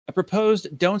A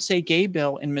proposed Don't Say Gay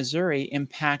bill in Missouri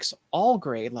impacts all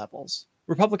grade levels.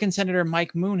 Republican Senator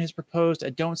Mike Moon has proposed a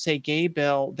Don't Say Gay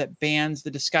bill that bans the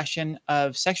discussion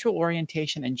of sexual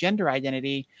orientation and gender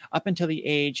identity up until the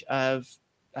age of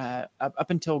up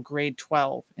until grade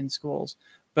 12 in schools,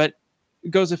 but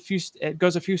it goes a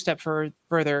few steps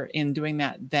further in doing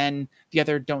that than the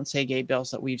other Don't Say Gay bills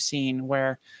that we've seen,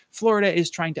 where Florida is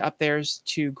trying to up theirs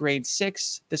to grade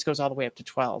 6. This goes all the way up to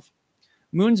 12.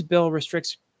 Moon's bill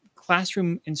restricts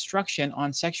classroom instruction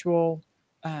on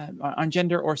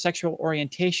gender or sexual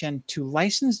orientation to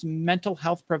licensed mental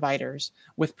health providers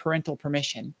with parental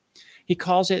permission. He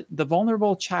calls it the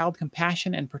Vulnerable Child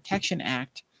Compassion and Protection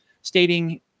Act,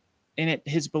 stating in it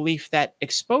his belief that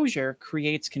exposure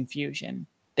creates confusion.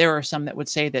 There are some that would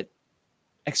say that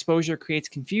exposure creates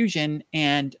confusion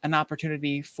and an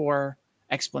opportunity for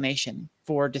explanation,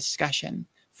 for discussion,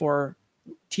 for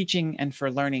teaching and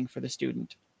for learning for the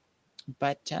student.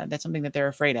 But that's something that they're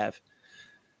afraid of.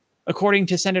 According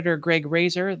to Senator Greg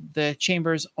Razor, the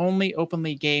chamber's only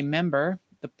openly gay member,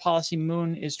 the policy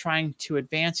Moon is trying to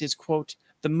advance is, quote,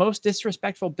 the most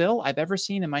disrespectful bill I've ever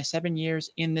seen in my 7 years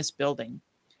in this building.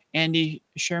 Andy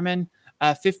Sherman,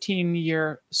 a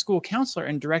 15-year school counselor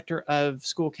and director of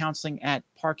school counseling at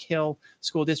Park Hill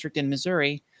School District in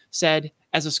Missouri, said,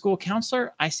 as a school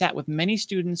counselor, I sat with many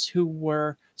students who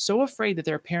were so afraid that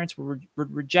their parents would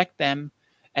reject them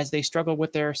as they struggle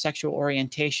with their sexual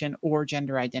orientation or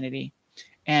gender identity.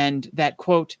 And that,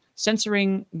 quote,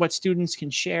 censoring what students can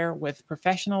share with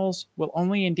professionals will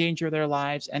only endanger their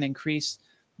lives and increase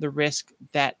the risk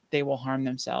that they will harm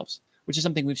themselves, which is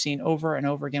something we've seen over and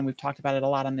over again. We've talked about it a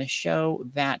lot on this show,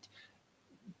 that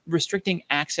restricting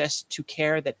access to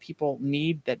care that people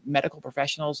need, that medical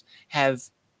professionals have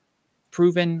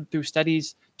proven through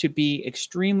studies to be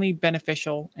extremely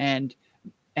beneficial and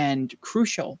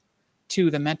crucial to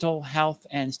the mental health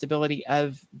and stability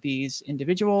of these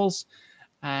individuals.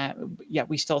 Yet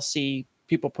we still see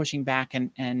people pushing back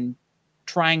and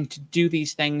trying to do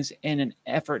these things in an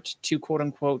effort to, quote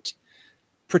unquote,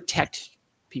 protect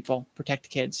people, protect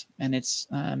kids. And it's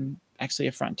actually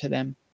an affront to them.